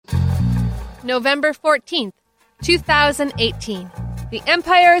November 14th, 2018. The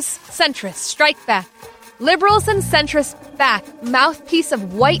Empire's centrists strike back. Liberals and centrists back mouthpiece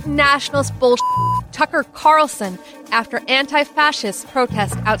of white nationalist bullshit Tucker Carlson after anti-fascist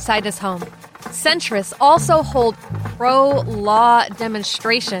protest outside his home. Centrists also hold pro-law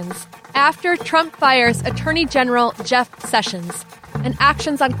demonstrations after Trump fires Attorney General Jeff Sessions. And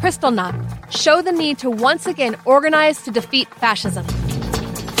actions on Kristallnacht show the need to once again organize to defeat fascism.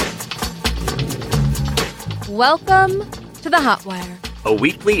 Welcome to the Hotwire, a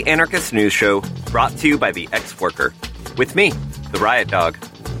weekly anarchist news show brought to you by the Ex-Worker. With me, the Riot Dog.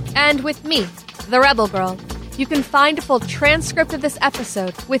 And with me, the Rebel Girl. You can find a full transcript of this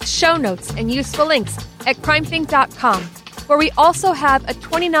episode with show notes and useful links at crimethink.com, where we also have a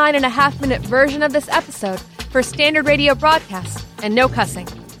 29.5-minute version of this episode for standard radio broadcasts and no cussing.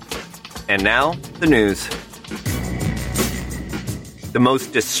 And now, the news. The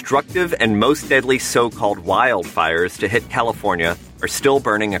most destructive and most deadly so-called wildfires to hit California are still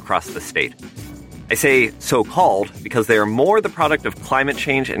burning across the state. I say so-called because they are more the product of climate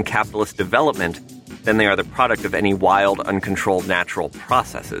change and capitalist development than they are the product of any wild, uncontrolled natural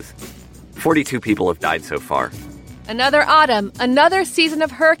processes. 42 people have died so far. Another autumn, another season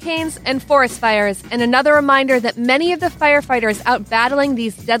of hurricanes and forest fires, and another reminder that many of the firefighters out battling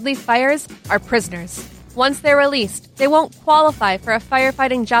these deadly fires are prisoners. Once they're released, they won't qualify for a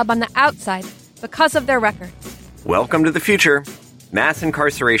firefighting job on the outside because of their record. Welcome to the future. Mass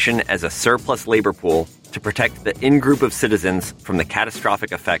incarceration as a surplus labor pool to protect the in-group of citizens from the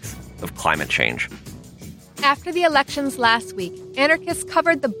catastrophic effects of climate change. After the elections last week, anarchists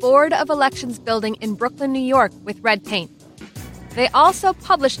covered the Board of Elections building in Brooklyn, New York with red paint. They also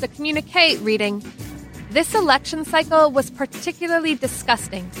published a communique reading, "This election cycle was particularly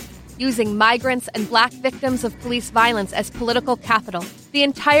disgusting, using migrants and black victims of police violence as political capital. The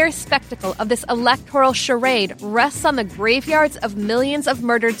entire spectacle of this electoral charade rests on the graveyards of millions of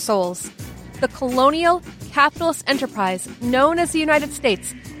murdered souls. The colonial, capitalist enterprise known as the United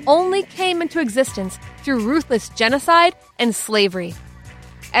States only came into existence through ruthless genocide and slavery.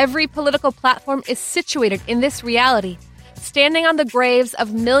 Every political platform is situated in this reality, standing on the graves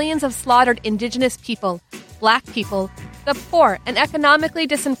of millions of slaughtered indigenous people, black people, the poor and economically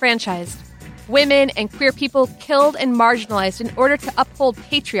disenfranchised, women and queer people killed and marginalized in order to uphold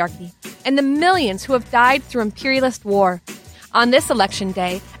patriarchy, and the millions who have died through imperialist war. On this election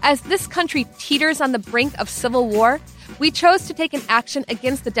day, as this country teeters on the brink of civil war, we chose to take an action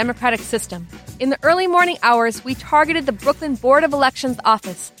against the democratic system. In the early morning hours, we targeted the Brooklyn Board of Elections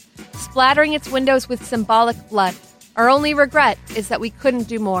office, splattering its windows with symbolic blood. Our only regret is that we couldn't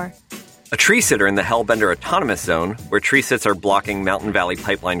do more." A tree sitter in the Hellbender Autonomous Zone, where tree sits are blocking Mountain Valley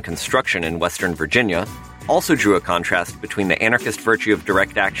Pipeline construction in Western Virginia, also drew a contrast between the anarchist virtue of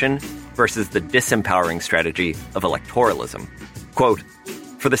direct action versus the disempowering strategy of electoralism. Quote,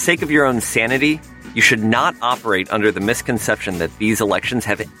 "For the sake of your own sanity, you should not operate under the misconception that these elections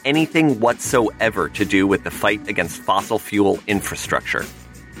have anything whatsoever to do with the fight against fossil fuel infrastructure.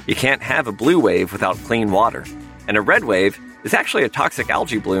 You can't have a blue wave without clean water, and a red wave is actually a toxic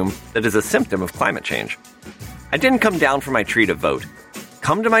algae bloom that is a symptom of climate change. I didn't come down from my tree to vote.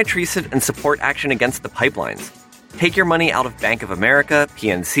 Come to my tree sit and support action against the pipelines. Take your money out of Bank of America,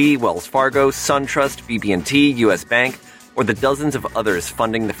 PNC, Wells Fargo, SunTrust, BB&T, US Bank, or the dozens of others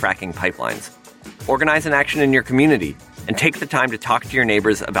funding the fracking pipelines. Organize an action in your community and take the time to talk to your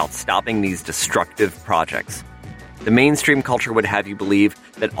neighbors about stopping these destructive projects. The mainstream culture would have you believe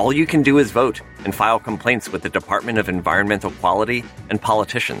that all you can do is vote and file complaints with the Department of Environmental Quality and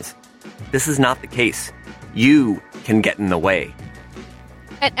politicians. This is not the case. You can get in the way."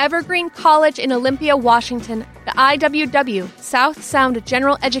 At Evergreen College in Olympia, Washington, the IWW, South Sound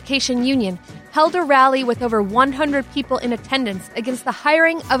General Education Union, held a rally with over 100 people in attendance against the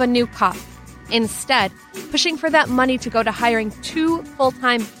hiring of a new cop. Instead, pushing for that money to go to hiring 2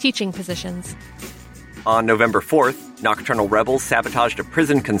 full-time teaching positions. On November 4th, nocturnal rebels sabotaged a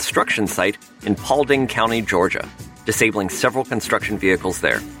prison construction site in Paulding County, Georgia, disabling several construction vehicles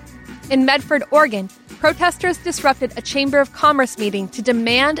there. In Medford, Oregon, protesters disrupted a Chamber of Commerce meeting to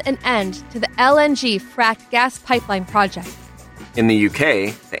demand an end to the LNG fracked gas pipeline project. In the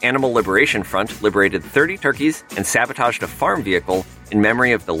UK, the Animal Liberation Front liberated 30 turkeys and sabotaged a farm vehicle in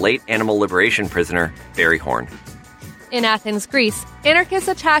memory of the late Animal Liberation prisoner, Barry Horn. In Athens, Greece, anarchists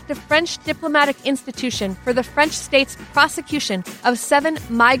attacked a French diplomatic institution for the French state's prosecution of 7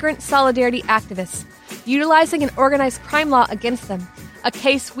 migrant solidarity activists, utilizing an organized crime law against them, a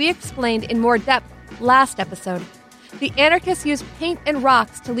case we explained in more depth last episode. The anarchists used paint and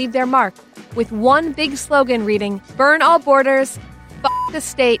rocks to leave their mark, with one big slogan reading, "Burn all borders, f*** the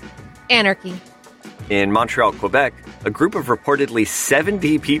state, anarchy. In Montreal, Quebec, a group of reportedly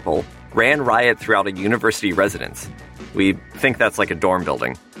 70 people ran riot throughout a university residence. We think that's like a dorm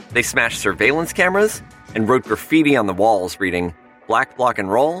building. They smashed surveillance cameras and wrote graffiti on the walls reading, "Black bloc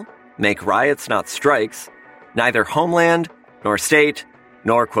and roll, make riots not strikes, neither homeland, nor state,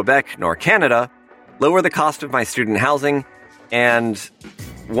 nor Quebec, nor Canada, lower the cost of my student housing," and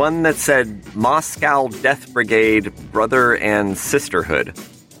one that said, "Moscow Death Brigade, brother and sisterhood."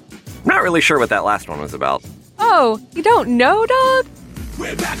 I'm not really sure what that last one was about. Oh, you don't know, dog?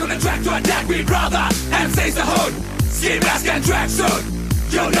 We're back on the track to attack me, brother, and seize the hood. Ski mask and tracksuit,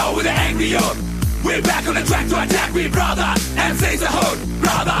 you know we're the angry youth. We're back on the track to attack me, brother, and seize the hood,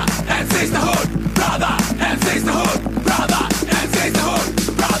 brother, and seize the hood, brother, and seize the hood, brother, and seize the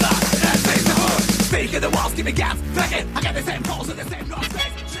hood, brother, and seize the hood. Speak of the walls, give me gas, flick it. I got the same pulse and the same noise,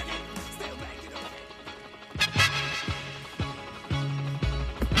 face, shake it, still making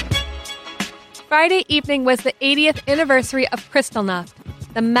it. Friday evening was the 80th anniversary of Kristallnacht,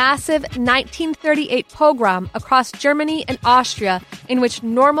 the massive 1938 pogrom across Germany and Austria in which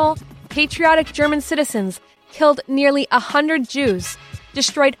normal, patriotic German citizens killed nearly 100 Jews,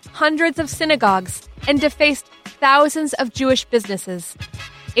 destroyed hundreds of synagogues, and defaced thousands of Jewish businesses.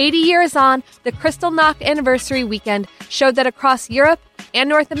 80 years on, the Kristallnacht anniversary weekend showed that across Europe and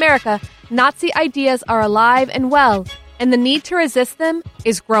North America, Nazi ideas are alive and well, and the need to resist them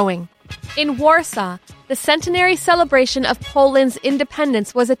is growing. In Warsaw, the centenary celebration of Poland's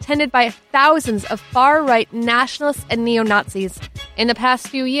independence was attended by thousands of far-right nationalists and neo-Nazis. In the past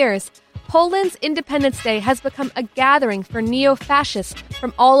few years, Poland's Independence Day has become a gathering for neo-fascists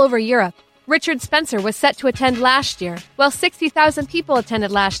from all over Europe. Richard Spencer was set to attend last year. While 60,000 people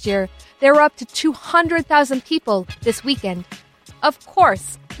attended last year, there were up to 200,000 people this weekend. Of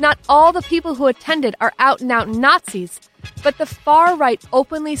course, not all the people who attended are out-and-out Nazis, but the far-right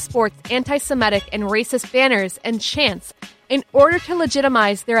openly sports anti-Semitic and racist banners and chants in order to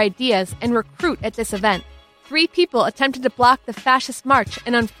legitimize their ideas and recruit at this event. 3 people attempted to block the fascist march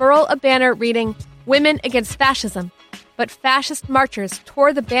and unfurl a banner reading, "Women Against Fascism," but fascist marchers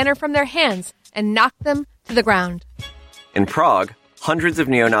tore the banner from their hands and knocked them to the ground. In Prague, hundreds of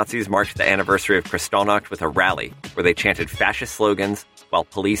neo-Nazis marked the anniversary of Kristallnacht with a rally where they chanted fascist slogans while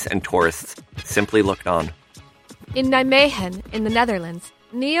police and tourists simply looked on. In Nijmegen, in the Netherlands,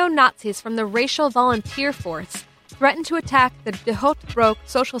 neo-Nazis from the Racial Volunteer Force threatened to attack the De Hotwire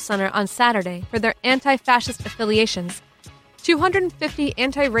Social Center on Saturday for their anti-fascist affiliations. 250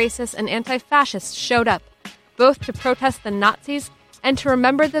 anti-racist and anti-fascists showed up, both to protest the Nazis and to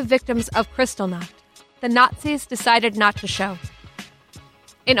remember the victims of Kristallnacht. The Nazis decided not to show.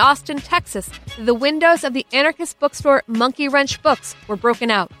 In Austin, Texas, the windows of the anarchist bookstore Monkey Wrench Books were broken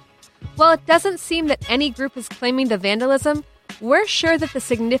out. While it doesn't seem that any group is claiming the vandalism, we're sure that the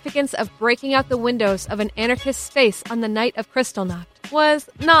significance of breaking out the windows of an anarchist space on the night of Kristallnacht was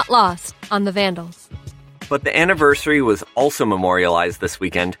not lost on the vandals. But the anniversary was also memorialized this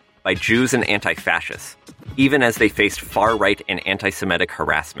weekend by Jews and anti-fascists, even as they faced far-right and anti-Semitic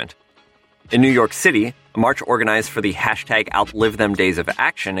harassment. In New York City, a march organized for the hashtag Outlive Them Days of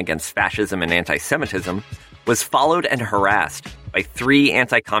Action against fascism and anti-Semitism was followed and harassed by 3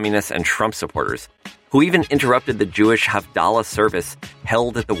 anti-communist and Trump supporters, who even interrupted the Jewish Havdalah service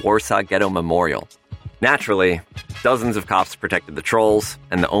held at the Warsaw Ghetto Memorial. Naturally, dozens of cops protected the trolls,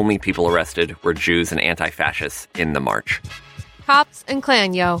 and the only people arrested were Jews and anti-fascists in the march. Cops and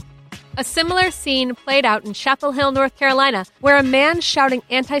Klan, yo. A similar scene played out in Chapel Hill, North Carolina, where a man shouting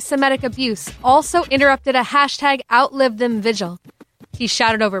anti-Semitic abuse also interrupted a hashtag Outlive Them vigil. He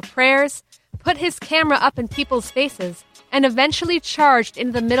shouted over prayers, put his camera up in people's faces, and eventually charged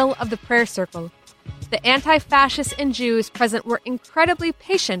into the middle of the prayer circle. The anti-fascists and Jews present were incredibly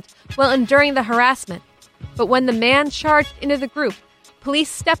patient while enduring the harassment. But when the man charged into the group, police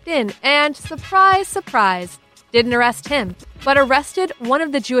stepped in and, surprise, surprise, didn't arrest him, but arrested one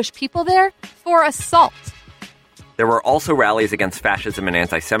of the Jewish people there for assault. There were also rallies against fascism and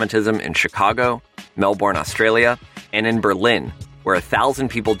anti-Semitism in Chicago, Melbourne, Australia, and in Berlin, where 1,000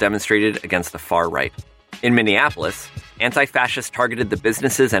 people demonstrated against the far right. In Minneapolis, anti-fascists targeted the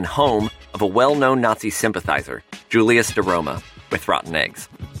businesses and home of a well-known Nazi sympathizer, Julius de Roma, with rotten eggs.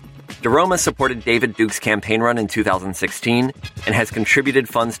 De Roma supported David Duke's campaign run in 2016 and has contributed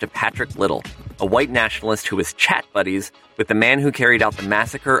funds to Patrick Little, a white nationalist who was chat buddies with the man who carried out the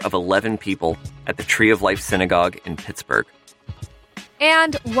massacre of 11 people at the Tree of Life Synagogue in Pittsburgh.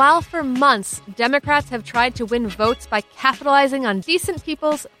 And while for months, Democrats have tried to win votes by capitalizing on decent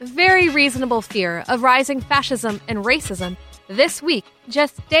people's very reasonable fear of rising fascism and racism, this week,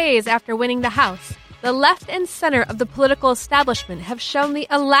 just days after winning the House, the left and center of the political establishment have shown the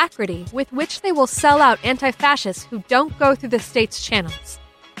alacrity with which they will sell out anti-fascists who don't go through the state's channels.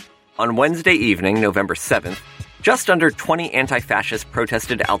 On Wednesday evening, November 7th, just under 20 anti-fascists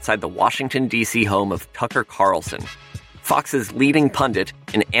protested outside the Washington, D.C. home of Tucker Carlson, Fox's leading pundit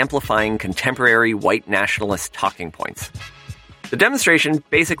in amplifying contemporary white nationalist talking points. The demonstration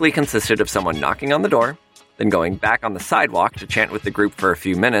basically consisted of someone knocking on the door, then going back on the sidewalk to chant with the group for a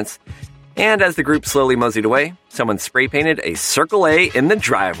few minutes, and as the group slowly moseyed away, someone spray-painted a Circle A in the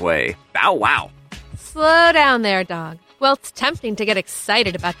driveway. Bow wow! Slow down there, dog. Well, it's tempting to get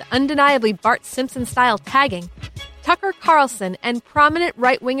excited about the undeniably Bart Simpson-style tagging. Tucker Carlson and prominent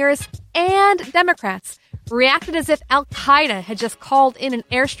right-wingers and Democrats reacted as if Al-Qaeda had just called in an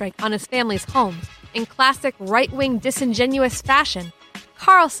airstrike on his family's home. In classic right-wing disingenuous fashion,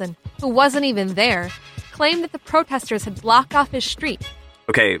 Carlson, who wasn't even there, claimed that the protesters had blocked off his street.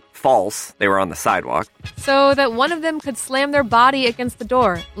 Okay, false. They were on the sidewalk. So that one of them could slam their body against the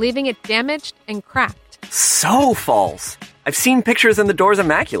door, leaving it damaged and cracked. So false. I've seen pictures and the door's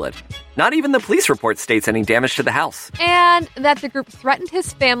immaculate. Not even the police report states any damage to the house. And that the group threatened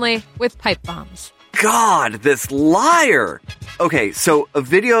his family with pipe bombs. God, this liar! Okay, so a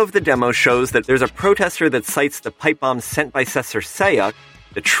video of the demo shows that there's a protester that cites the pipe bombs sent by Cesar Sayoc,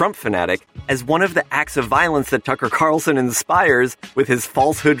 the Trump fanatic, as one of the acts of violence that Tucker Carlson inspires with his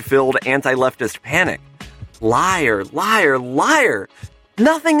falsehood-filled anti-leftist panic. Liar, liar, liar!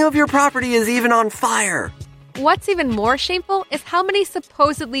 Nothing of your property is even on fire! What's even more shameful is how many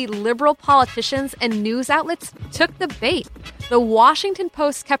supposedly liberal politicians and news outlets took the bait. The Washington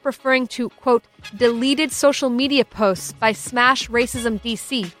Post kept referring to, quote, deleted social media posts by Smash Racism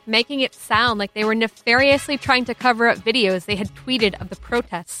DC, making it sound like they were nefariously trying to cover up videos they had tweeted of the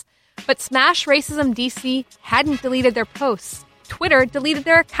protests. But Smash Racism DC hadn't deleted their posts. Twitter deleted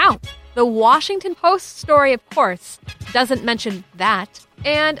their account. The Washington Post story, of course, doesn't mention that.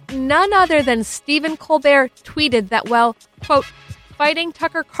 And none other than Stephen Colbert tweeted that, well, quote, fighting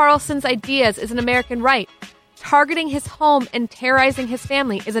Tucker Carlson's ideas is an American right. Targeting his home and terrorizing his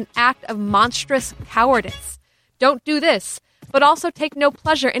family is an act of monstrous cowardice. Don't do this, but also take no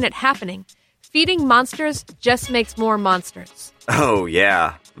pleasure in it happening. Feeding monsters just makes more monsters. Oh,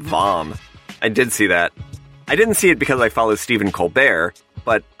 yeah. Vom. I did see that. I didn't see it because I follow Stephen Colbert,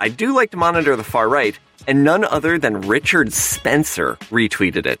 but I do like to monitor the far right, and none other than Richard Spencer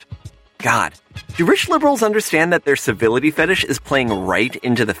retweeted it. God, do rich liberals understand that their civility fetish is playing right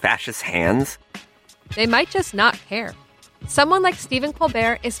into the fascist hands? They might just not care. Someone like Stephen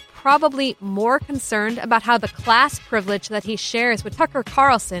Colbert is probably more concerned about how the class privilege that he shares with Tucker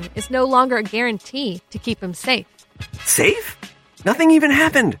Carlson is no longer a guarantee to keep him safe. Safe? Nothing even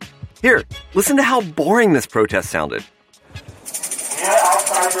happened. Here, listen to how boring this protest sounded. You're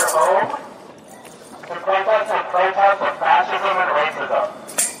outside your home to protest of fascism and racism.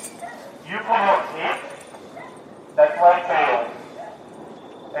 You promote hate that's led to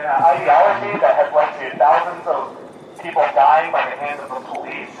an ideology that has led to thousands of people dying by the hands of the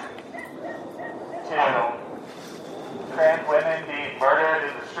police, to trans women being murdered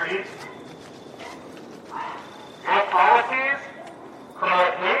in the streets. Your policies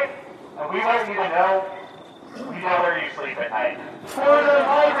promote hate, and we want you to know we know where you sleep at night. For the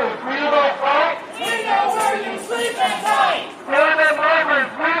migrants, we will fight. We know where you sleep at night. For the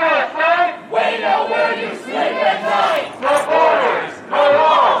migrants, we will fight. We know where you sleep at night. No borders, no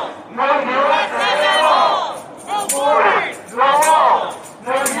walls, no USA at all. No borders, no walls,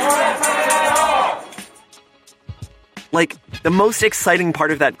 no USA at all. Like, the most exciting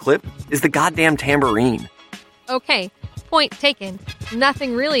part of that clip is the goddamn tambourine. Okay, point taken.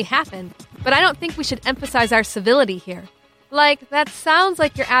 Nothing really happened. But I don't think we should emphasize our civility here. Like, that sounds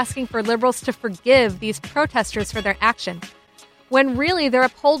like you're asking for liberals to forgive these protesters for their action, when really they're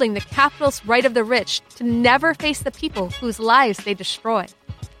upholding the capitalist right of the rich to never face the people whose lives they destroy.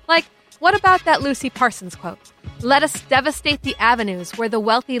 Like, what about that Lucy Parsons quote? Let us devastate the avenues where the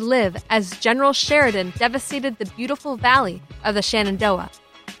wealthy live as General Sheridan devastated the beautiful valley of the Shenandoah.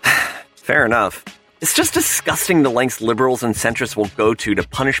 Fair enough. It's just disgusting the lengths liberals and centrists will go to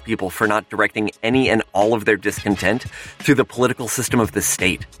punish people for not directing any and all of their discontent through the political system of the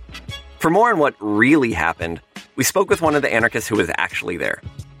state. For more on what really happened, we spoke with one of the anarchists who was actually there.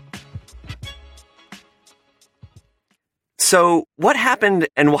 So, what happened,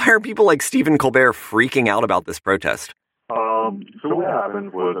 and why are people like Stephen Colbert freaking out about this protest? So what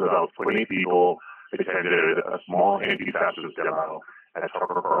happened was about 20 people attended a small anti-fascist demo at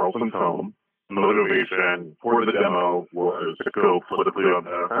Tucker Carlson's home. Motivation for the demo was to go politically on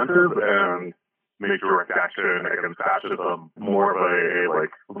the offensive and make direct action against fascism more of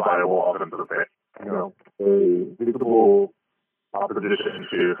a viable offensive a visible opposition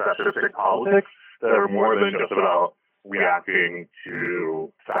to fascistic politics that are more than just about reacting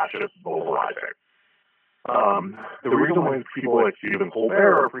to fascist mobilizing. The reason why people like Stephen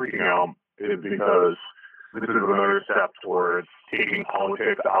Colbert are freaking out is because this is another step towards taking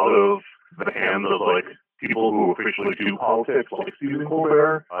politics out of the hands of people who officially do politics, like Stephen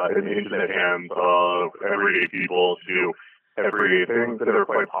Colbert, and into the hands of everyday people to do everyday things that are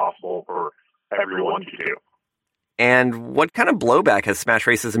quite possible for everyone to do. And what kind of blowback has Smash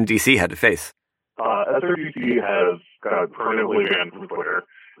Racism DC had to face? SRDC has got permanently banned from Twitter.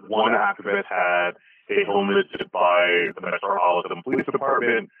 One activist had a home visit by the Metropolitan Police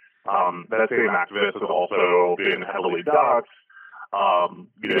Department. That same activist has also been heavily doxxed.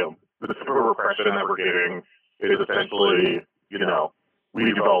 The type of repression that we're getting is essentially, we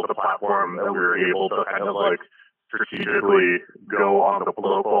developed a platform that we were able to kind of strategically go on the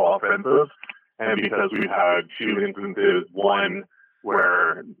political offensive. And because we've had two instances, one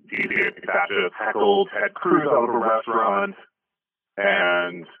where DC anti-fascists heckled Ted Cruz out of a restaurant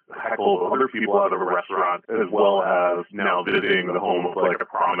and heckled other people out of a restaurant, as well as now visiting the home of a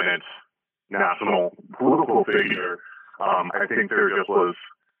prominent national political figure. I think there just was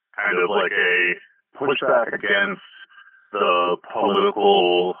kind of a pushback against the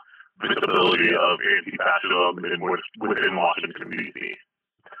political visibility of anti-fascism within Washington, D.C.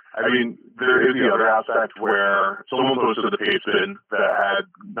 I mean, there is the other aspect where someone posted a page that had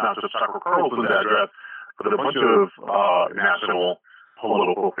not just Tucker Carlson's address, but a bunch of national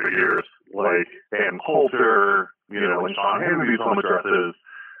political figures like Ann Coulter, and Sean Hannity's home addresses.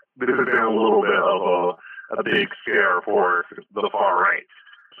 This has been a little bit of a big scare for the far right.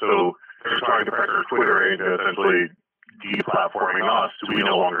 So they're trying to pressure Twitter into essentially deplatforming us so we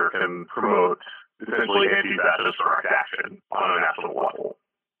no longer can promote essentially anti-fascist direct action on a national level.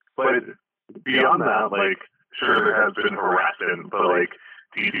 But beyond that, sure, there has been harassment, but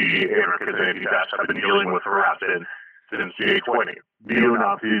DC anarchists and anti-fascists have been dealing with harassment since J20.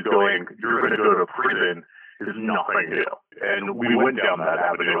 Neo-Nazis going, you're going to go to prison, is nothing new. And we went down that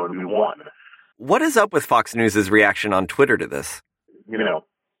avenue and we won. What is up with Fox News' reaction on Twitter to this?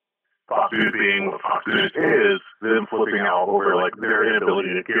 Fox News being what Fox News is, them flipping out over their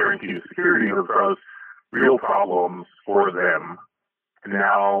inability to guarantee security has caused real problems for them. And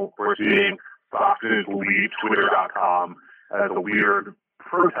now we're seeing Fox News leave Twitter.com as a weird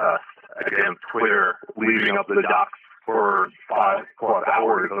protest against Twitter leaving up the docks for 5+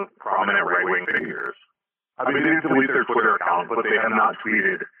 hours of prominent right-wing figures. I mean, they didn't delete their Twitter account, but they have not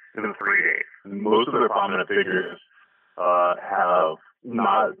tweeted in 3 days. Most of the prominent figures have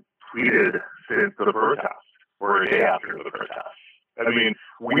not tweeted since the protest, or a day after the protest. I mean,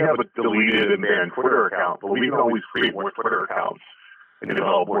 we have a deleted and banned Twitter account, but we can always create more Twitter accounts and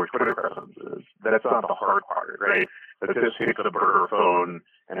develop more Twitter presences. That's not the hard part, right? That just takes a burner phone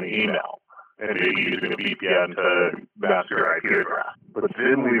and an email, and maybe using a VPN to mask your IP address. But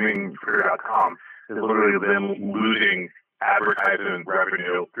them leaving Twitter.com is literally them losing advertising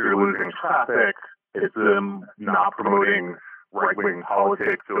revenue through losing traffic. It's them not promoting right-wing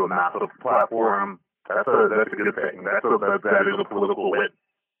politics to a massive platform. That's a good thing. That is a political win.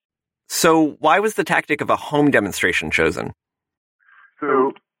 So why was the tactic of a home demonstration chosen?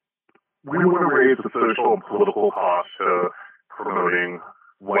 So we want to raise the social and political cost to promoting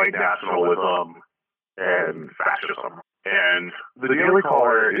white nationalism and fascism. And the Daily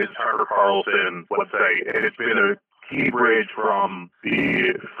Caller is Tucker Carlson's website, and it's been a key bridge from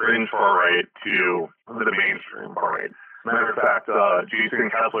the fringe far-right to the mainstream far-right. Matter of fact,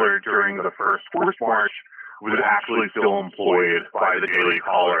 Jason Kessler, during the first Force March, was actually still employed by the Daily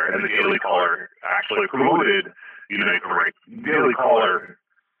Caller, and the Daily Caller actually promoted Unite the Right. The Daily Caller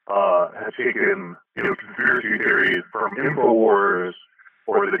has taken conspiracy theories from InfoWars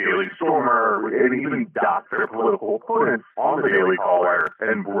or the Daily Stormer, and even docked their political opponents on the Daily Caller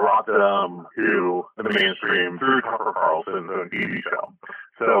and brought them to the mainstream through Tucker Carlson's own TV show.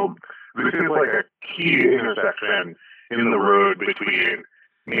 So this is a key intersection in the road between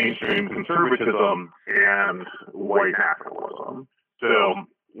mainstream conservatism and white nationalism. So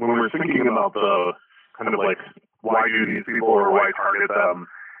when we're thinking about the kind of why do these people or why target them,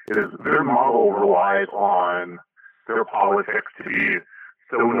 is their model relies on their politics to be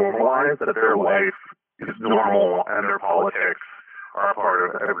so normalized that their life is normal and their politics are a part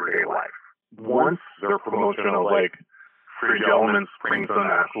of everyday life. Once their promotion of fringe elements brings on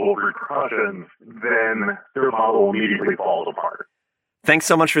actual repercussions, then their model immediately falls apart. Thanks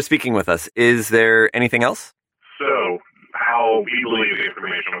so much for speaking with us. Is there anything else? So, how we believe the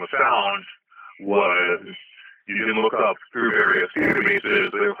information was found was, You can look up through various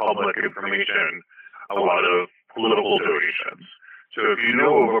databases, there's public information, a lot of political donations. So if you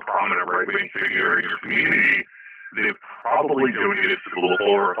know of a prominent right-wing figure in your community, they've probably donated to the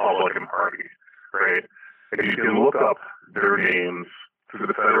local Republican Party, right? And you can look up their names through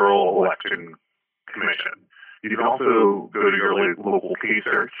the Federal Election Commission. You can also go to your local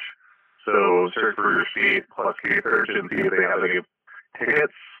K-search. So search for your state plus K-search and see if they have any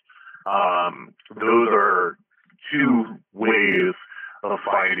tickets. Those are two ways of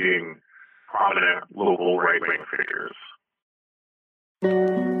finding prominent local right-wing figures.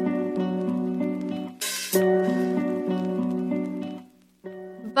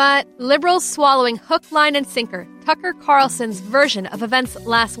 But liberals swallowing hook, line, and sinker Tucker Carlson's version of events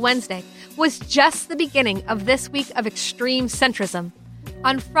last Wednesday was just the beginning of this week of extreme centrism.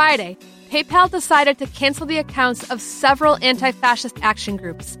 On Friday, PayPal decided to cancel the accounts of several anti-fascist action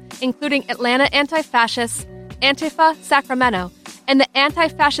groups, including Atlanta Anti-Fascists, Antifa Sacramento, and the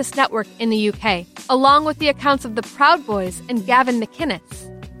Anti-Fascist Network in the UK, along with the accounts of the Proud Boys and Gavin McInnes.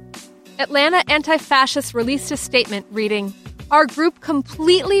 Atlanta Anti-Fascists released a statement reading, "Our group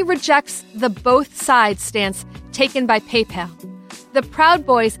completely rejects the both sides stance taken by PayPal. The Proud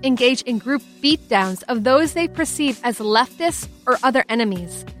Boys engage in group beatdowns of those they perceive as leftists or other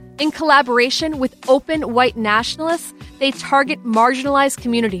enemies. In collaboration with open white nationalists, they target marginalized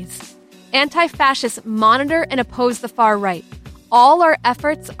communities. Anti-fascists monitor and oppose the far right. All our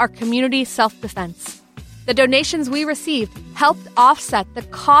efforts are community self-defense. The donations we received helped offset the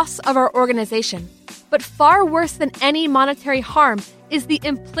costs of our organization. But far worse than any monetary harm is the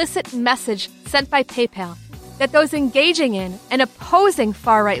implicit message sent by PayPal that those engaging in and opposing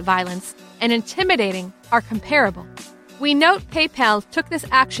far-right violence and intimidating are comparable." We note PayPal took this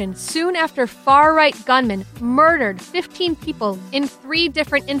action soon after far-right gunmen murdered 15 people in 3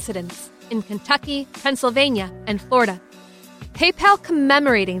 different incidents in Kentucky, Pennsylvania, and Florida. PayPal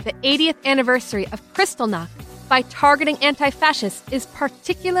commemorating the 80th anniversary of Kristallnacht by targeting anti-fascists is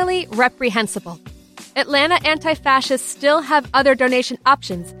particularly reprehensible. Atlanta anti-fascists still have other donation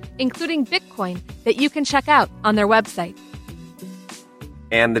options, including Bitcoin, that you can check out on their website.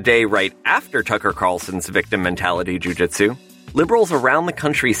 And the day right after Tucker Carlson's victim mentality jujitsu, liberals around the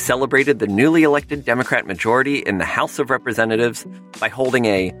country celebrated the newly elected Democrat majority in the House of Representatives by holding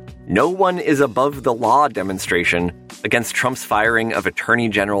a "No one is above the law" demonstration against Trump's firing of Attorney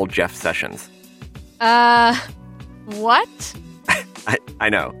General Jeff Sessions. What? I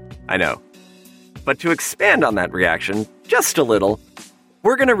know. But to expand on that reaction just a little,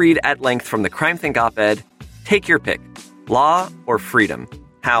 we're going to read at length from the Crime Think op-ed, Take Your Pick, Law or Freedom,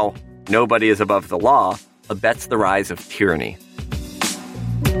 How Nobody is Above the Law Abets the Rise of Tyranny.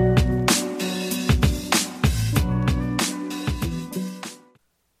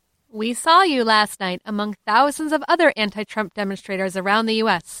 We saw you last night among thousands of other anti-Trump demonstrators around the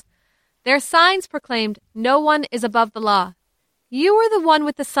U.S. Their signs proclaimed, "No one is above the law." You were the one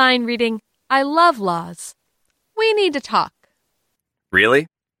with the sign reading, "I love laws." We need to talk. Really?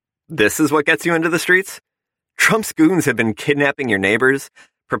 This is what gets you into the streets? Trump's goons have been kidnapping your neighbors,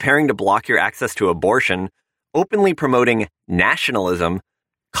 preparing to block your access to abortion, openly promoting nationalism,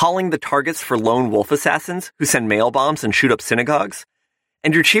 calling the targets for lone wolf assassins who send mail bombs and shoot up synagogues,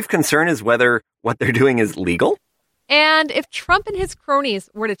 and your chief concern is whether what they're doing is legal? And if Trump and his cronies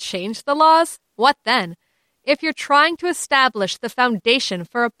were to change the laws, what then? If you're trying to establish the foundation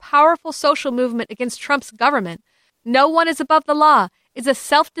for a powerful social movement against Trump's government, "No one is above the law" is a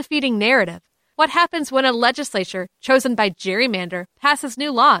self-defeating narrative. What happens when a legislature chosen by gerrymander passes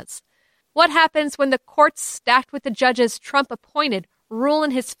new laws? What happens when the courts stacked with the judges Trump appointed rule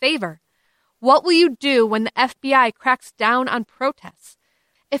in his favor? What will you do when the FBI cracks down on protests?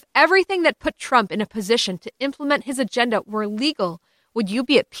 If everything that put Trump in a position to implement his agenda were legal, would you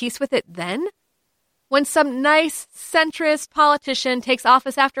be at peace with it then? When some nice, centrist politician takes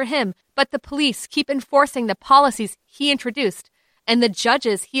office after him, but the police keep enforcing the policies he introduced, and the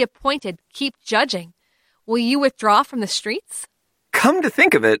judges he appointed keep judging, will you withdraw from the streets? Come to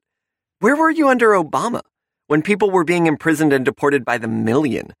think of it, where were you under Obama, when people were being imprisoned and deported by the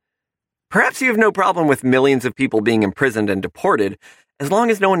million? Perhaps you have no problem with millions of people being imprisoned and deported, as long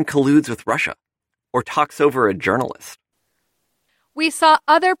as no one colludes with Russia, or talks over a journalist. We saw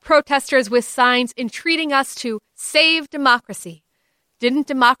other protesters with signs entreating us to save democracy. Didn't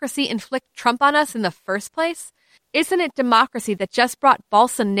democracy inflict Trump on us in the first place? Isn't it democracy that just brought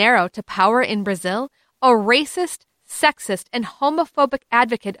Bolsonaro to power in Brazil, a racist, sexist, and homophobic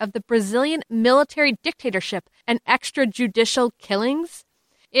advocate of the Brazilian military dictatorship and extrajudicial killings?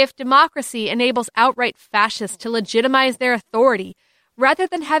 If democracy enables outright fascists to legitimize their authority rather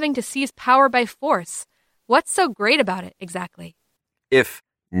than having to seize power by force, What's so great about it, exactly? If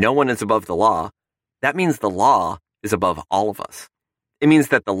no one is above the law, that means the law is above all of us. It means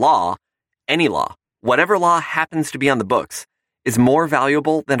that the law, any law, whatever law happens to be on the books, is more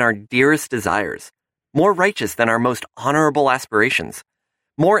valuable than our dearest desires, more righteous than our most honorable aspirations,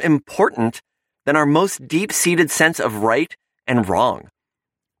 more important than our most deep-seated sense of right and wrong.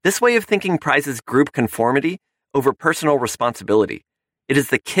 This way of thinking prizes group conformity over personal responsibility. It is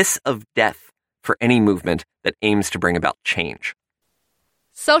the kiss of death for any movement that aims to bring about change.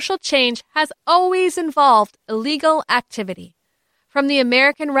 Social change has always involved illegal activity. From the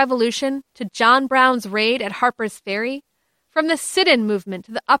American Revolution to John Brown's raid at Harper's Ferry, from the sit-in movement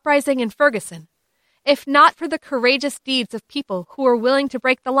to the uprising in Ferguson. If not for the courageous deeds of people who were willing to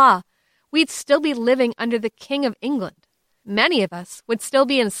break the law, we'd still be living under the King of England. Many of us would still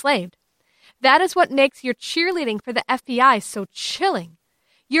be enslaved. That is what makes your cheerleading for the FBI so chilling.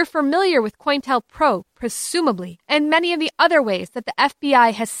 You're familiar with COINTELPRO, presumably, and many of the other ways that the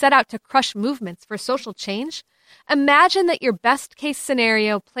FBI has set out to crush movements for social change. Imagine that your best-case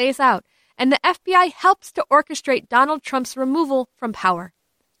scenario plays out and the FBI helps to orchestrate Donald Trump's removal from power.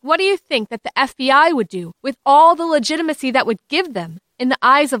 What do you think that the FBI would do with all the legitimacy that would give them in the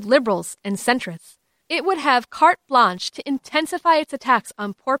eyes of liberals and centrists? It would have carte blanche to intensify its attacks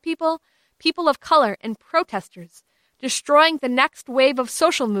on poor people, people of color, and protesters, destroying the next wave of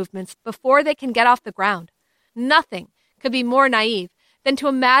social movements before they can get off the ground. Nothing could be more naive than to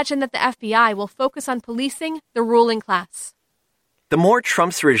imagine that the FBI will focus on policing the ruling class. The more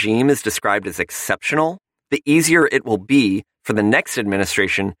Trump's regime is described as exceptional, the easier it will be for the next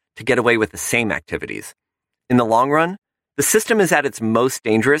administration to get away with the same activities. In the long run, the system is at its most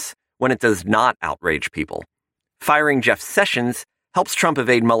dangerous when it does not outrage people. Firing Jeff Sessions helps Trump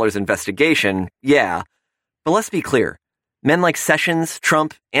evade Mueller's investigation, yeah, but let's be clear. Men like Sessions,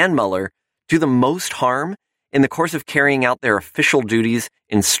 Trump, and Mueller do the most harm in the course of carrying out their official duties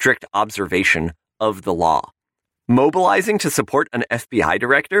in strict observation of the law. Mobilizing to support an FBI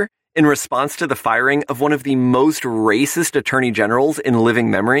director in response to the firing of one of the most racist attorney generals in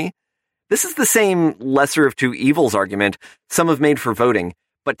living memory? This is the same lesser of two evils argument some have made for voting,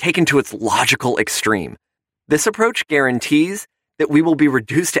 but taken to its logical extreme. This approach guarantees that we will be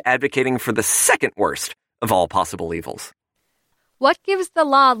reduced to advocating for the second worst of all possible evils. What gives the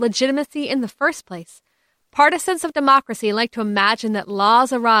law legitimacy in the first place? Partisans of democracy like to imagine that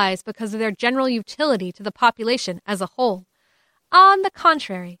laws arise because of their general utility to the population as a whole. On the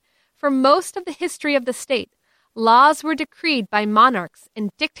contrary, for most of the history of the state, laws were decreed by monarchs and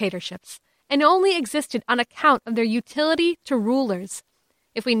dictatorships and only existed on account of their utility to rulers.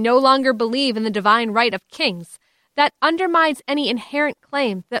 If we no longer believe in the divine right of kings, that undermines any inherent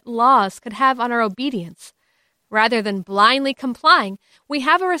claim that laws could have on our obedience. Rather than blindly complying, we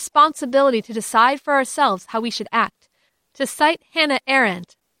have a responsibility to decide for ourselves how we should act. To cite Hannah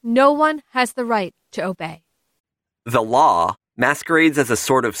Arendt, no one has the right to obey. The law masquerades as a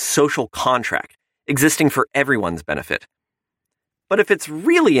sort of social contract, existing for everyone's benefit. But if it's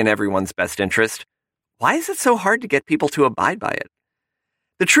really in everyone's best interest, why is it so hard to get people to abide by it?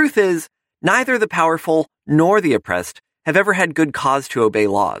 The truth is, neither the powerful nor the oppressed have ever had good cause to obey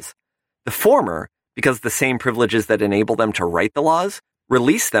laws. The former, because the same privileges that enable them to write the laws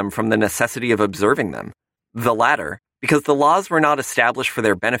release them from the necessity of observing them. The latter, because the laws were not established for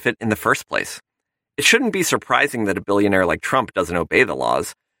their benefit in the first place. It shouldn't be surprising that a billionaire like Trump doesn't obey the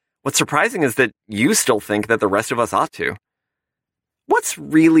laws. What's surprising is that you still think that the rest of us ought to. What's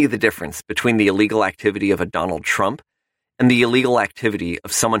really the difference between the illegal activity of a Donald Trump and the illegal activity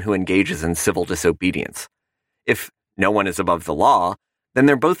of someone who engages in civil disobedience? If no one is above the law, then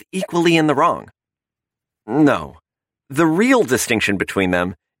they're both equally in the wrong. No. The real distinction between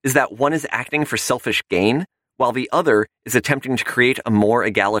them is that one is acting for selfish gain, while the other is attempting to create a more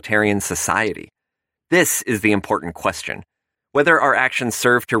egalitarian society. This is the important question, whether our actions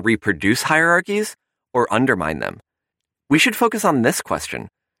serve to reproduce hierarchies or undermine them. We should focus on this question,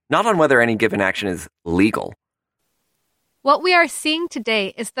 not on whether any given action is legal. What we are seeing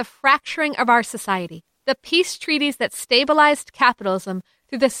today is the fracturing of our society. The peace treaties that stabilized capitalism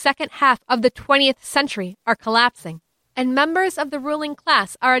through the second half of the 20th century are collapsing, and members of the ruling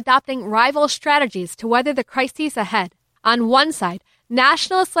class are adopting rival strategies to weather the crises ahead. On one side,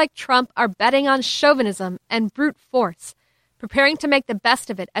 nationalists like Trump are betting on chauvinism and brute force, preparing to make the best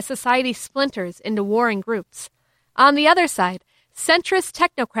of it as society splinters into warring groups. On the other side, centrist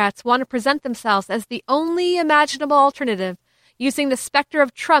technocrats want to present themselves as the only imaginable alternative, using the specter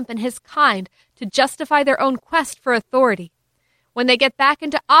of Trump and his kind to justify their own quest for authority. When they get back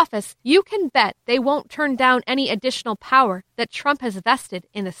into office, you can bet they won't turn down any additional power that Trump has vested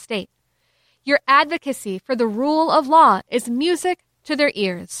in the state. Your advocacy for the rule of law is music to their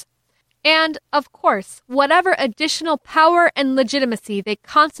ears. And, of course, whatever additional power and legitimacy they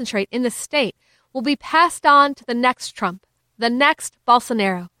concentrate in the state will be passed on to the next Trump, the next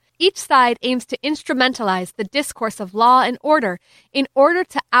Bolsonaro. Each side aims to instrumentalize the discourse of law and order in order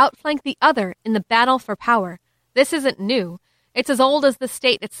to outflank the other in the battle for power. This isn't new. It's as old as the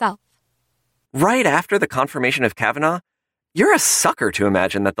state itself. Right after the confirmation of Kavanaugh, you're a sucker to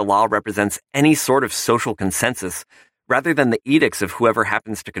imagine that the law represents any sort of social consensus rather than the edicts of whoever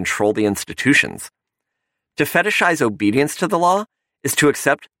happens to control the institutions. To fetishize obedience to the law is to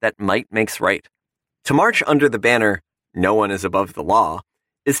accept that might makes right. To march under the banner, "No one is above the law,"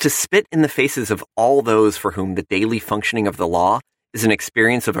 is to spit in the faces of all those for whom the daily functioning of the law is an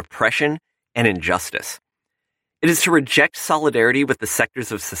experience of oppression and injustice. It is to reject solidarity with the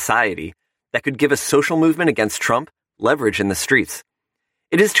sectors of society that could give a social movement against Trump leverage in the streets.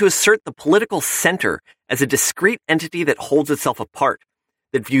 It is to assert the political center as a discrete entity that holds itself apart,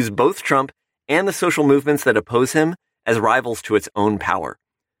 that views both Trump and the social movements that oppose him as rivals to its own power.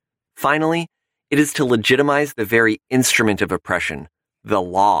 Finally, it is to legitimize the very instrument of oppression, the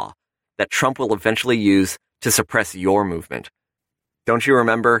law, that Trump will eventually use to suppress your movement. Don't you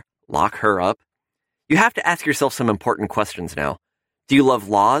remember, lock her up? You have to ask yourself some important questions now. Do you love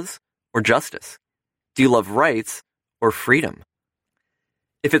laws or justice? Do you love rights or freedom?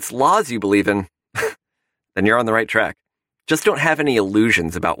 If it's laws you believe in, then you're on the right track. Just don't have any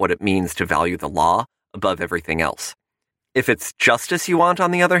illusions about what it means to value the law above everything else. If it's justice you want,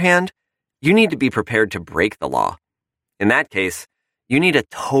 on the other hand, you need to be prepared to break the law. In that case, you need a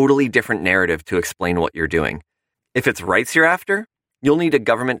totally different narrative to explain what you're doing. If it's rights you're after, you'll need a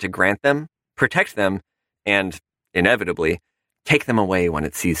government to grant them, protect them, and, inevitably, take them away when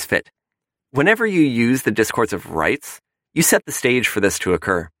it sees fit. Whenever you use the discourse of rights, you set the stage for this to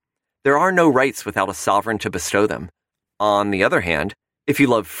occur. There are no rights without a sovereign to bestow them. On the other hand, if you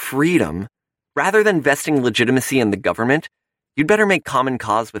love freedom, rather than vesting legitimacy in the government, you'd better make common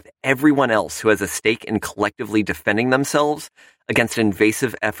cause with everyone else who has a stake in collectively defending themselves against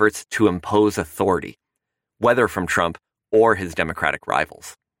invasive efforts to impose authority, whether from Trump or his Democratic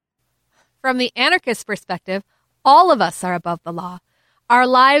rivals. From the anarchist perspective, all of us are above the law. Our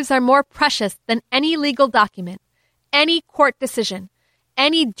lives are more precious than any legal document, any court decision,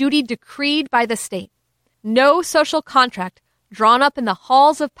 any duty decreed by the state. No social contract drawn up in the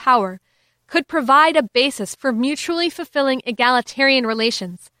halls of power could provide a basis for mutually fulfilling egalitarian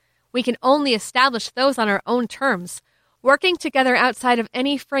relations. We can only establish those on our own terms, working together outside of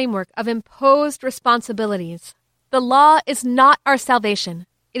any framework of imposed responsibilities. The law is not our salvation.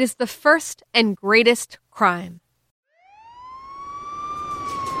 It is the first and greatest crime.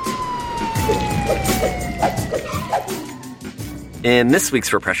 In this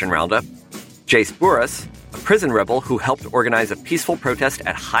week's Repression Roundup, Jace Burris, a prison rebel who helped organize a peaceful protest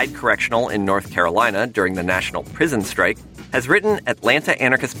at Hyde Correctional in North Carolina during the National Prison Strike, has written Atlanta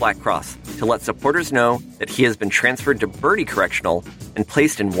Anarchist Black Cross to let supporters know that he has been transferred to Bertie Correctional and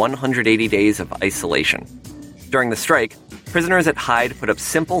placed in 180 days of isolation. During the strike, prisoners at Hyde put up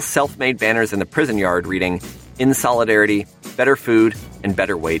simple self-made banners in the prison yard reading, "In solidarity, better food, and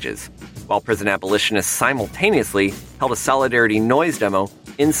better wages," while prison abolitionists simultaneously held a solidarity noise demo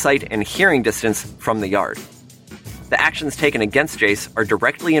in sight and hearing distance from the yard. The actions taken against Jace are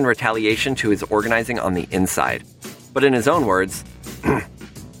directly in retaliation to his organizing on the inside. But in his own words,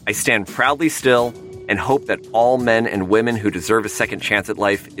 "I stand proudly still and hope that all men and women who deserve a second chance at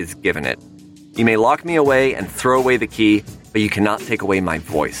life is given it. You may lock me away and throw away the key, but you cannot take away my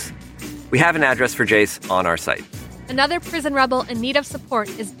voice." We have an address for Jace on our site. Another prison rebel in need of support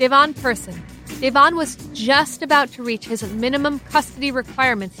is Devon Person. Devon was just about to reach his minimum custody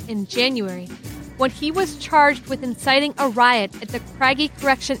requirements in January when he was charged with inciting a riot at the Craggy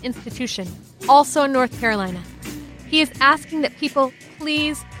Correction Institution, also in North Carolina. He is asking that people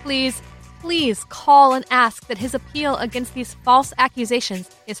please call and ask that his appeal against these false accusations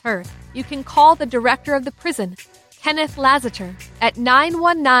is heard. You can call the director of the prison, Kenneth Lassiter, at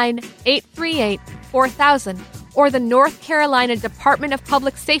 919-838-4000 or the North Carolina Department of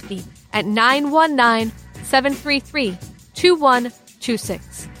Public Safety at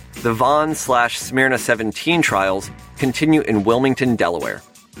 919-733-2126. The Vaughn/Smyrna 17 trials continue in Wilmington, Delaware,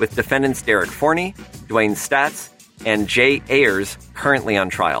 with defendants Derek Forney, Dwayne Statz, and Jay Ayers currently on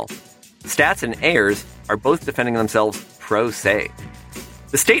trial. Statz and Ayers are both defending themselves pro se.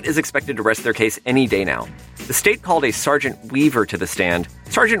 The state is expected to rest their case any day now. The state called a Sergeant Weaver to the stand.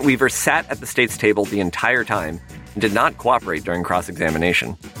 Sergeant Weaver sat at the state's table the entire time and did not cooperate during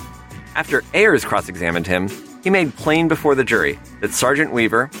cross-examination. After Ayers cross-examined him, he made plain before the jury that Sergeant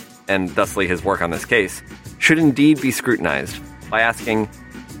Weaver, and thusly his work on this case, should indeed be scrutinized by asking,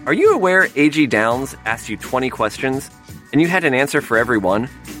 are you aware A.G. Downs asked you 20 questions, and you had an answer for every one,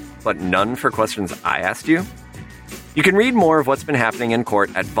 but none for questions I asked you? You can read more of what's been happening in court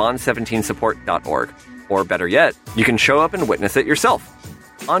at bond17support.org, or better yet, you can show up and witness it yourself.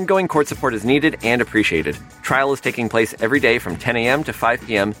 Ongoing court support is needed and appreciated. Trial is taking place every day from 10 a.m. to 5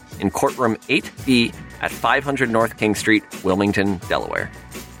 p.m. in courtroom 8B at 500 North King Street, Wilmington, Delaware.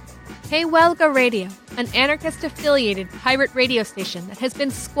 Huelga Radio, an anarchist-affiliated pirate radio station that has been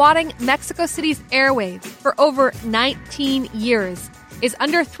squatting Mexico City's airwaves for over 19 years, is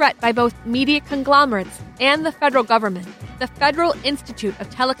under threat by both media conglomerates and the federal government. The Federal Institute of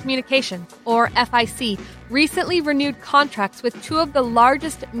Telecommunications, or FIC, recently renewed contracts with two of the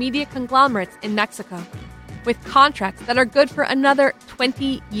largest media conglomerates in Mexico, with contracts that are good for another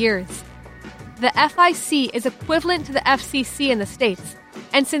 20 years. The FIC is equivalent to the FCC in the States,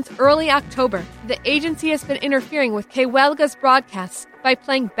 and since early October, the agency has been interfering with Huelga's broadcasts by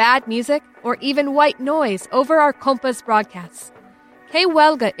playing bad music or even white noise over our compas broadcasts.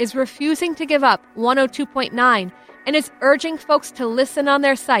 Huelga is refusing to give up 102.9 and is urging folks to listen on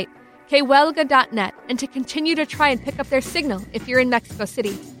their site, huelga.net, and to continue to try and pick up their signal if you're in Mexico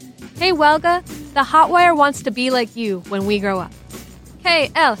City. Huelga, the Hotwire wants to be like you when we grow up.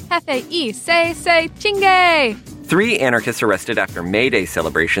 El Jefe say chingue! 3 anarchists arrested after May Day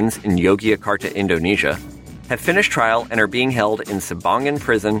celebrations in Yogyakarta, Indonesia, have finished trial and are being held in Sabangan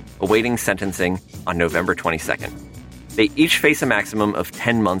prison awaiting sentencing on November 22nd. They each face a maximum of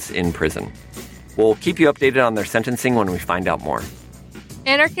 10 months in prison. We'll keep you updated on their sentencing when we find out more.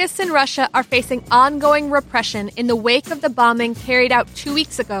 Anarchists in Russia are facing ongoing repression in the wake of the bombing carried out 2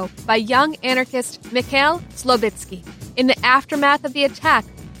 weeks ago by young anarchist Mikhail Slobitsky. In the aftermath of the attack,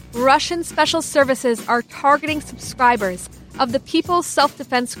 Russian special services are targeting subscribers of the People's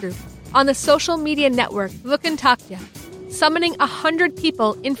Self-Defense Group on the social media network Vkontakte, summoning 100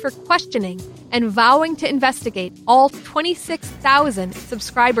 people in for questioning and vowing to investigate all 26,000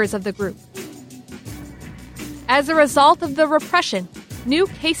 subscribers of the group. As a result of the repression, new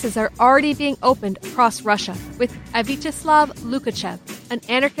cases are already being opened across Russia, with Vyacheslav Lukachev, an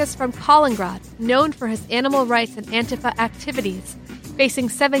anarchist from Kaliningrad known for his animal rights and Antifa activities, facing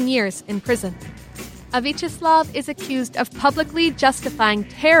 7 years in prison. Vyacheslav is accused of publicly justifying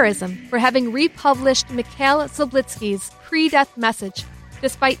terrorism for having republished Mikhail Slobitsky's pre-death message,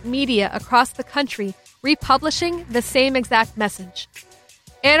 despite media across the country republishing the same exact message.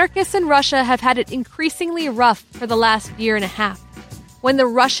 Anarchists in Russia have had it increasingly rough for the last year and a half, when the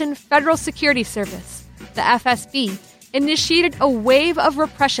Russian Federal Security Service, the FSB, initiated a wave of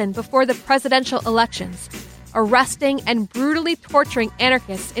repression before the presidential elections, arresting and brutally torturing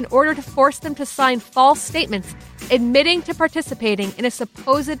anarchists in order to force them to sign false statements admitting to participating in a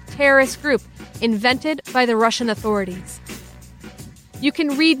supposed terrorist group invented by the Russian authorities. You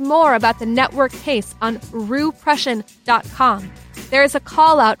can read more about the network case on rupression.com. There is a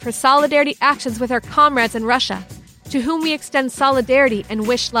call out for solidarity actions with our comrades in Russia, to whom we extend solidarity and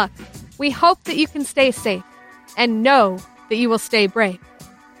wish luck. We hope that you can stay safe and know that you will stay brave.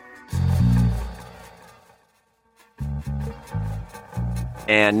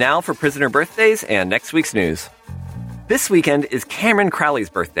 And now for prisoner birthdays and next week's news. This weekend is Cameron Crowley's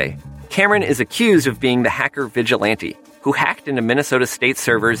birthday. Cameron is accused of being the hacker vigilante who hacked into Minnesota state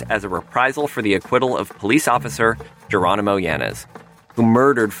servers as a reprisal for the acquittal of police officer Geronimo Yanez, who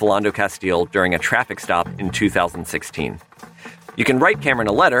murdered Philando Castile during a traffic stop in 2016. You can write Cameron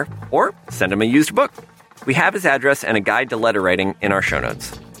a letter or send him a used book. We have his address and a guide to letter writing in our show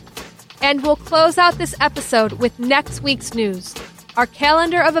notes. And we'll close out this episode with next week's news, our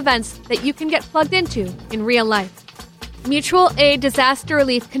calendar of events that you can get plugged into in real life. Mutual Aid Disaster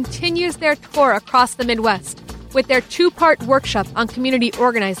Relief continues their tour across the Midwest with their 2-part workshop on community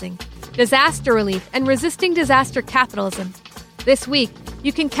organizing, disaster relief, and resisting disaster capitalism. This week,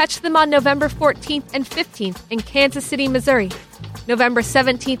 you can catch them on November 14th and 15th in Kansas City, Missouri, November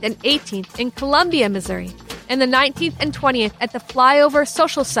 17th and 18th in Columbia, Missouri, and the 19th and 20th at the Flyover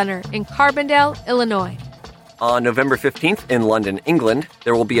Social Center in Carbondale, Illinois. On November 15th in London, England,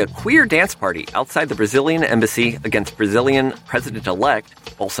 there will be a queer dance party outside the Brazilian embassy against Brazilian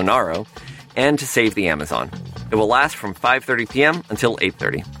President-elect Bolsonaro and to save the Amazon. It will last from 5:30 p.m. until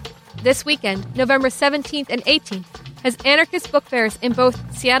 8:30. This weekend, November 17th and 18th, has anarchist book fairs in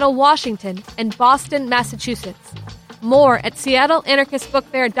both Seattle, Washington and Boston, Massachusetts. More at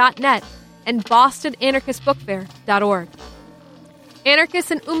seattleanarchistbookfair.net and bostonanarchistbookfair.org.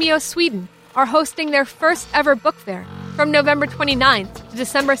 Anarchists in Umeå, Sweden are hosting their first ever book fair from November 29th to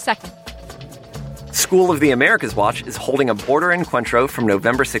December 2nd. School of the Americas Watch is holding a border encuentro from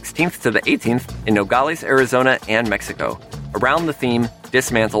November 16th to the 18th in Nogales, Arizona, and Mexico, around the theme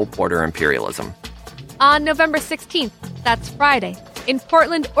Dismantle Border Imperialism. On November 16th, that's Friday, in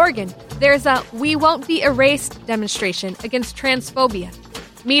Portland, Oregon, there's a We Won't Be Erased demonstration against transphobia.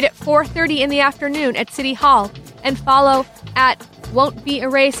 Meet at 4:30 in the afternoon at City Hall and follow at Won't Be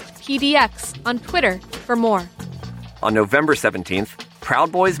Erased PDX on Twitter for more. On November 17th,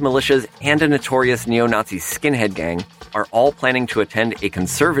 Proud Boys militias and a notorious neo-Nazi skinhead gang are all planning to attend a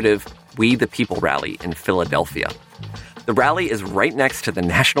conservative We the People rally in Philadelphia. The rally is right next to the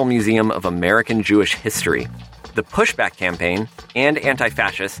National Museum of American Jewish History. The Pushback Campaign and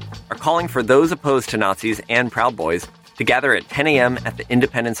Anti-Fascists are calling for those opposed to Nazis and Proud Boys to gather at 10 a.m. at the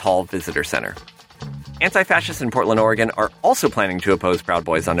Independence Hall Visitor Center. Anti-Fascists in Portland, Oregon are also planning to oppose Proud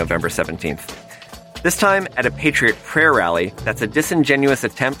Boys on November 17th. This time at a Patriot Prayer rally that's a disingenuous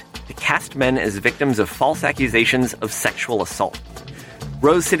attempt to cast men as victims of false accusations of sexual assault.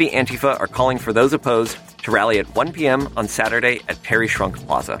 Rose City Antifa are calling for those opposed to rally at 1 p.m. on Saturday at Perry Schrunk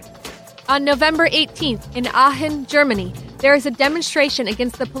Plaza. On November 18th in Aachen, Germany, there is a demonstration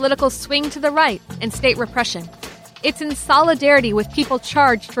against the political swing to the right and state repression. It's in solidarity with people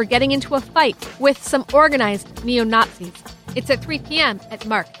charged for getting into a fight with some organized neo-Nazis. It's at 3 p.m. at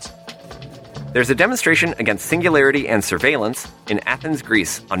Markt. There's a demonstration against singularity and surveillance in Athens,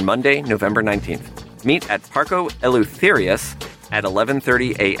 Greece on Monday, November 19th. Meet at Parco Eleutherius at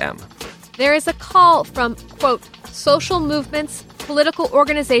 11:30 a.m. There is a call from, quote, social movements, political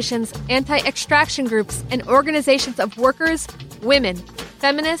organizations, anti-extraction groups, and organizations of workers, women,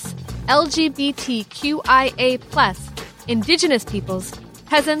 feminists, LGBTQIA+, indigenous peoples,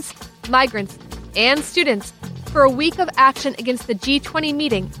 peasants, migrants, and students for a week of action against the G20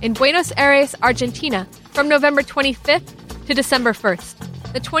 meeting in Buenos Aires, Argentina, from November 25th to December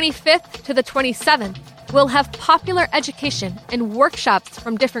 1st. The 25th to the 27th will have popular education and workshops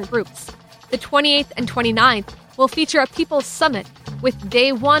from different groups. The 28th and 29th will feature a People's Summit with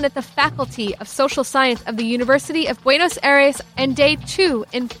Day 1 at the Faculty of Social Science of the University of Buenos Aires and Day 2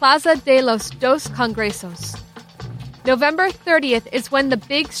 in Plaza de los Dos Congresos. November 30th is when the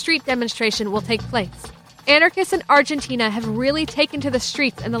big street demonstration will take place. Anarchists in Argentina have really taken to the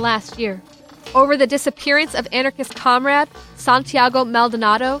streets in the last year. Over the disappearance of anarchist comrade Santiago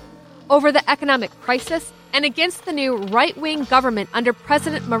Maldonado, over the economic crisis, and against the new right-wing government under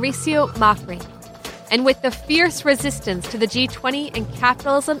President Mauricio Macri. And with the fierce resistance to the G20 and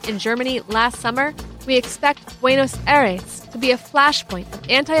capitalism in Germany last summer, we expect Buenos Aires to be a flashpoint of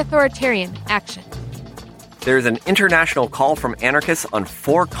anti-authoritarian action. There's an international call from anarchists on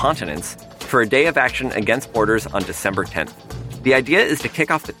 4 continents for a day of action against borders on December 10th. The idea is to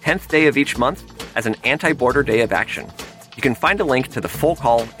kick off the 10th day of each month as an anti-border day of action. You can find a link to the full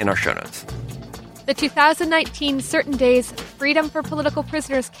call in our show notes. The 2019 Certain Days Freedom for Political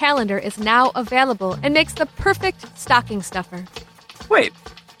Prisoners calendar is now available and makes the perfect stocking stuffer. Wait,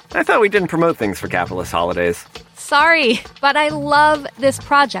 I thought we didn't promote things for capitalist holidays. Sorry, but I love this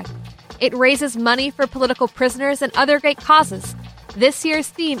project. It raises money for political prisoners and other great causes. This year's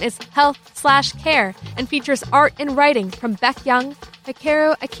theme is health/care and features art and writing from Beck Young,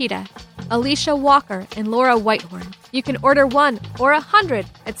 Hikaru Akita, Alicia Walker, and Laura Whitehorn. You can order 1 or 100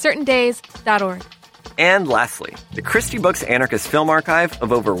 at certaindays.org. And lastly, the Christie Books Anarchist Film Archive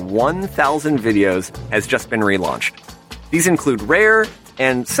of over 1,000 videos has just been relaunched. These include rare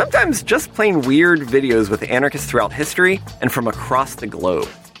and sometimes just plain weird videos with anarchists throughout history and from across the globe.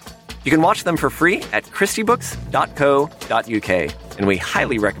 You can watch them for free at christiebooks.co.uk, and we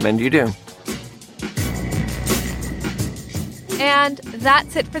highly recommend you do. And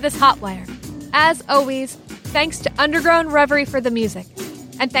that's it for this Hotwire. As always, thanks to Underground Reverie for the music,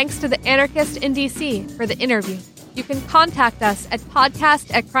 and thanks to the Anarchist in DC for the interview. You can contact us at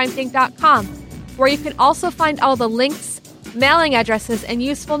podcast@crimethink.com, where you can also find all the links, mailing addresses, and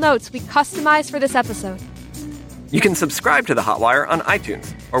useful notes we customized for this episode. You can subscribe to The Hotwire on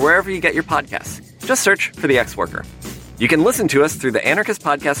iTunes or wherever you get your podcasts. Just search for The X-Worker. You can listen to us through the Anarchist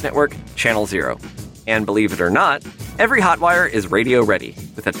Podcast Network, Channel 0. And believe it or not, every Hotwire is radio ready,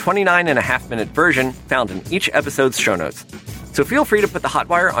 with a 29.5-minute version found in each episode's show notes. So feel free to put The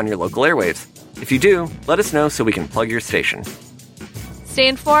Hotwire on your local airwaves. If you do, let us know so we can plug your station. Stay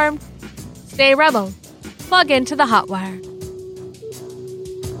informed, stay rebel, plug into The Hotwire.